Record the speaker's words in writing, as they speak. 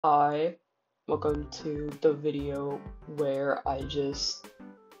Hi, welcome to the video where I just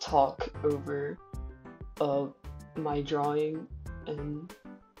talk over uh, my drawing and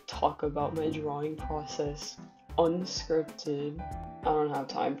talk about my drawing process unscripted. I don't have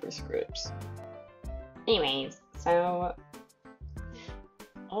time for scripts. Anyways, so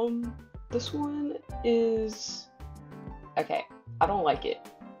this one is okay. I don't like it.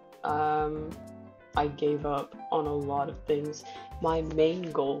 I gave up on a lot of things. My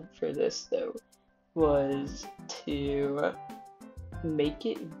main goal for this though was to make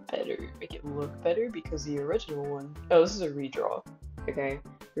it better, make it look better because the original one, oh, this is a redraw, okay?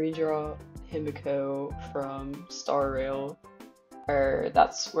 Redraw Himeko from Star Rail, or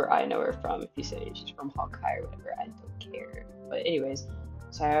that's where I know her from. If you say she's from Hawkeye or whatever, I don't care. But anyways,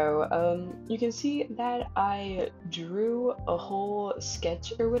 so you can see that I drew a whole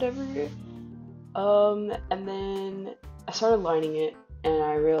sketch or whatever. And then I started lining it and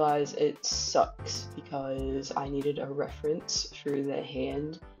I realized it sucks because I needed a reference for the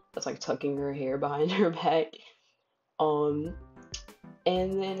hand that's like tucking her hair behind her back. Um,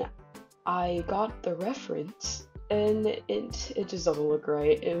 and then I got the reference and it just doesn't look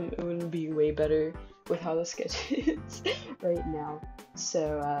right. It would be way better with how the sketch is right now.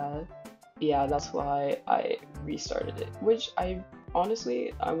 So, yeah, that's why I restarted it, which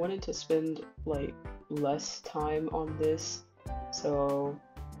honestly, I wanted to spend like less time on this, so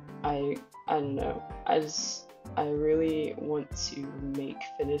I don't know. I really want to make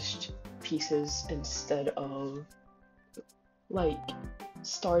finished pieces instead of like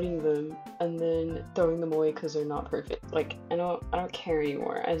starting them and then throwing them away because they're not perfect. Like I don't care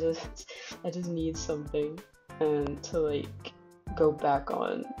anymore. I just need something and to like go back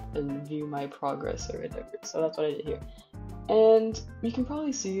on and view my progress or whatever. So that's what I did here. And you can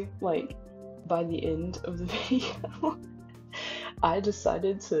probably see, like, by the end of the video, I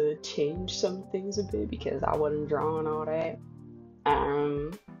decided to change some things a bit because I wasn't drawing all that.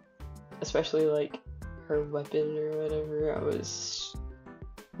 Especially like her weapon or whatever, I was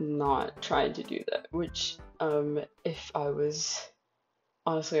not trying to do that, which, if I was,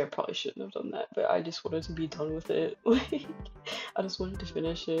 honestly, I probably shouldn't have done that, but I just wanted to be done with it. Like, I just wanted to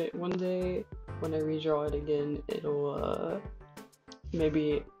finish it. One day, when I redraw it again,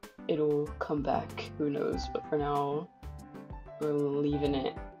 maybe it'll come back, who knows, but for now, we're leaving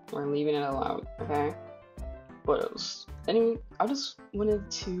it alone, okay? What else? Anyway, I just wanted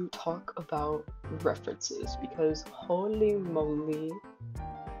to talk about references, because holy moly,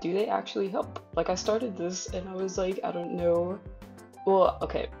 do they actually help? Like, I started this, and I was like, I don't know. Well,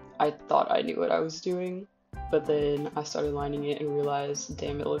 okay, I thought I knew what I was doing, but then I started lining it and realized,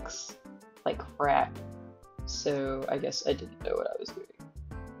 damn, it looks like crap. So I guess I didn't know what I was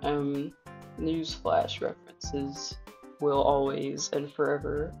doing. Newsflash, references will always and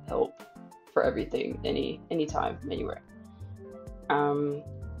forever help for everything, anytime, anywhere.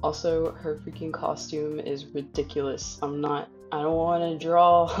 Also, her freaking costume is ridiculous. I don't want to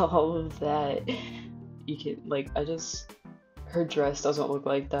draw all of that. You can, like, her dress doesn't look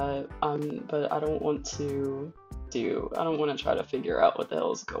like that, but I don't want to try to figure out what the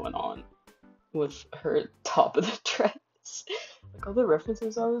hell is going on with her top of the dress. Like, all the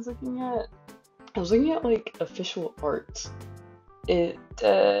references I was looking at like official art. It's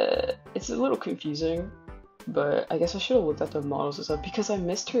a little confusing, but I guess I should have looked at the models and stuff because I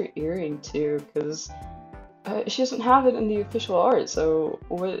missed her earring too, because she doesn't have it in the official art, so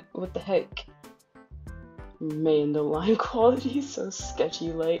what the heck? Man, the line quality is so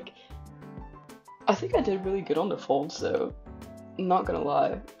sketchy. Like, I think I did really good on the folds though, I'm not gonna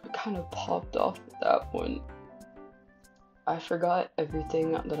lie. I kind of popped off with that one. I forgot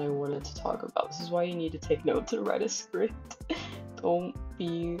everything that I wanted to talk about. This is why you need to take notes and write a script. Don't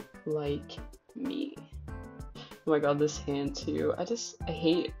be like me. Oh my god, this hand too. I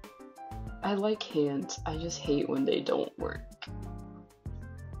like hands. I just hate when they don't work.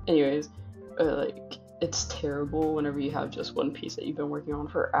 Anyways, like, it's terrible whenever you have just one piece that you've been working on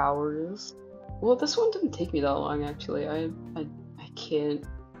for hours. Well, this one didn't take me that long, actually. I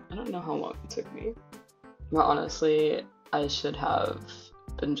don't know how long it took me. But honestly, I should have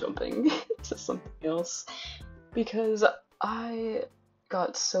been jumping to something else because I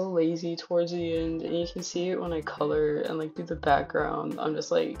got so lazy towards the end, and you can see it when I color and like do the background. I'm just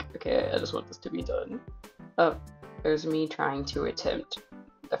like, okay, I just want this to be done. Oh, there's me trying to attempt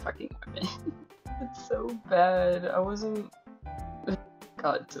the fucking women. It's so bad.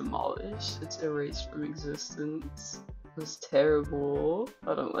 Got demolished. It's erased from existence. It was terrible.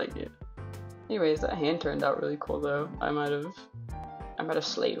 I don't like it. Anyways, that hand turned out really cool though. I might have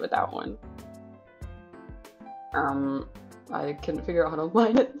slayed with that one. I couldn't figure out how to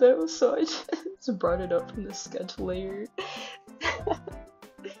line it though, so I just brought it up from the sketch layer.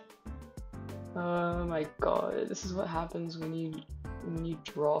 Oh my god, this is what happens when you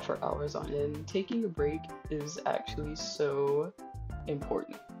draw for hours on end. Taking a break is actually so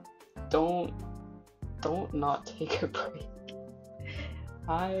important. Don't not take a break.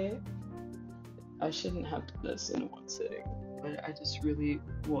 I shouldn't have done this in one sitting, but I just really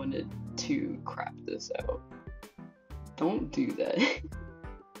wanted to crap this out. Don't do that.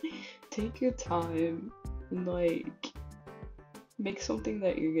 Take your time and like make something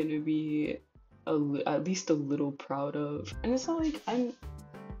that you're gonna be at least a little proud of. And it's not like I'm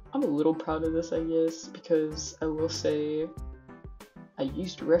a little proud of this, I guess, because I will say I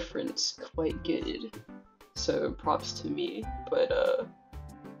used reference quite good, so props to me. But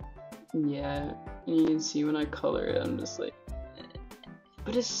yeah, you can see when I color it, I'm just like,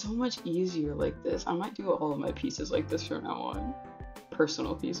 but it's so much easier like this. I might do all of my pieces like this from now on,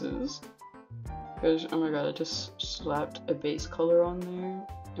 personal pieces, because oh my god, I just slapped a base color on there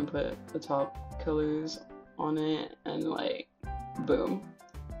and put the top colors on it, and like boom,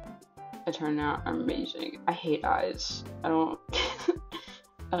 it turned out amazing. I hate eyes. I don't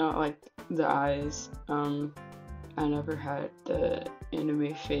I don't like the eyes. I never had the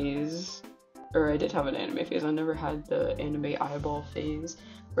anime phase, or I did have an anime phase. I never had the anime eyeball phase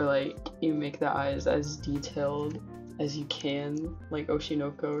where like you make the eyes as detailed as you can, like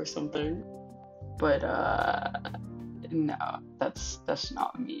Oshinoko or something. But no, that's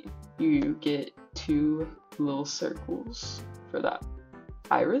not me. You get 2 little circles for that.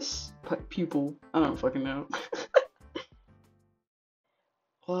 Iris? Pupil? I don't fucking know.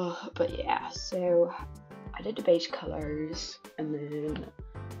 Well, but yeah, so I did the base colors, and then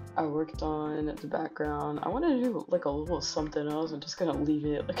I worked on the background. I wanted to do like a little something else. I'm just gonna leave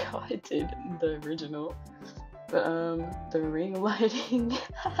it like how I did in the original. But the ring lighting,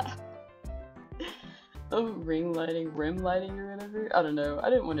 rim lighting or whatever. I don't know. I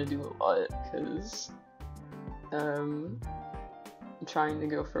didn't want to do a lot because I'm trying to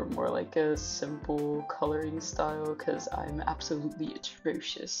go for more like a simple coloring style because I'm absolutely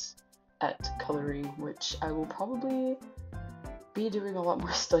atrocious at coloring, which I will probably be doing a lot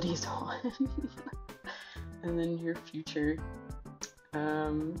more studies on in the near future.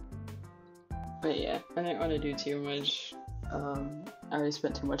 But yeah, I didn't want to do too much. I already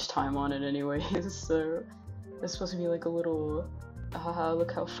spent too much time on it anyways, so it's supposed to be like a little, haha,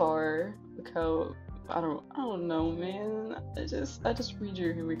 look how far, look how, I don't know, man. I just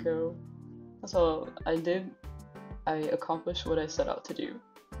Redrew Himeko. That's all I did. I accomplished what I set out to do,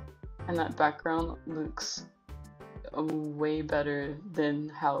 and that background looks way better than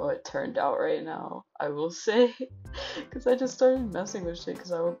how it turned out right now, I will say, because I just started messing with shit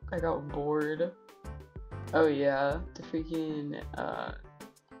because I got bored. Oh yeah, the freaking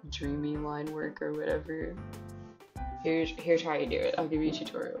dreamy line work or whatever. Here's how you do it. I'll give you a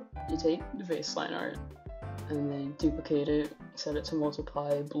tutorial. You take the baseline art and then duplicate it, set it to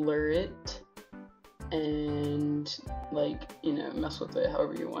multiply, blur it, and like, you know, mess with it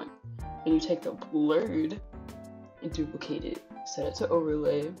however you want. And you take the blurred and duplicate it, set it to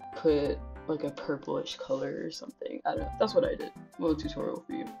overlay, put like a purplish color or something. I don't know. That's what I did. Little tutorial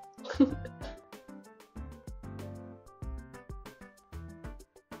for you.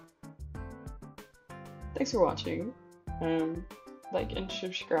 Thanks for watching. Like and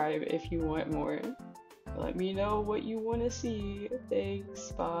subscribe if you want more. Let me know what you want to see.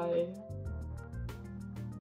 Thanks. Bye.